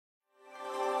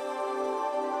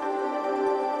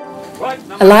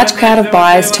A large crowd of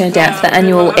buyers turned out for the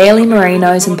annual Airlie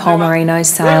Merinos and Merinos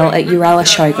sale at Uralla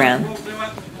Showground.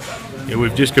 Yeah,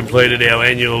 we've just completed our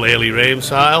annual Airlie ram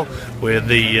sale where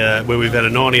we've had a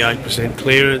 98%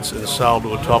 clearance and sold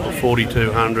to a top of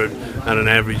 $4,200 and an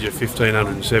average of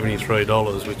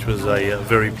 $1,573, which was a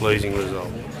very pleasing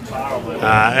result.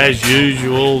 As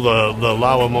usual, the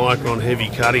lower micron heavy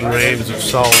cutting rams have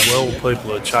sold well.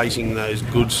 People are chasing those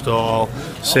good style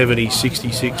 70,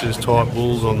 66s type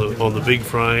bulls on the big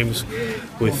frames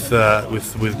with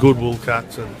good wool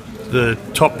cuts. And the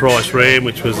top price ram,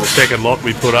 which was the second lot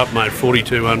we put up, made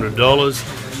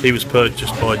 $4,200. He was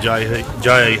purchased by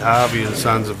J.E. Harvey and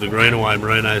Sons of the Greenaway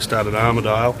Merino stud at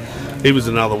Armidale. He was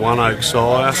another one oak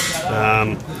sire,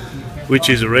 which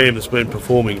is a ram that's been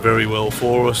performing very well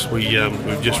for us. We've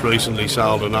just recently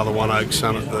sold another one oak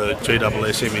son at the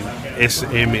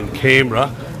GSSM in Canberra,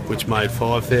 which made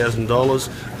 $5,000,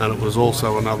 and it was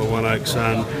also another one oak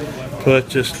son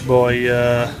purchased by,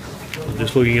 I'm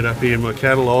just looking it up here in my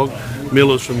catalogue,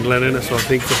 Millers from Glen Innes, I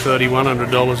think, for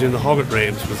 $3,100 in the Hogget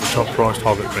rams, was the top priced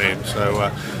Hogget ram.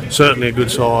 So certainly a good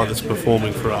sire that's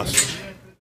performing for us.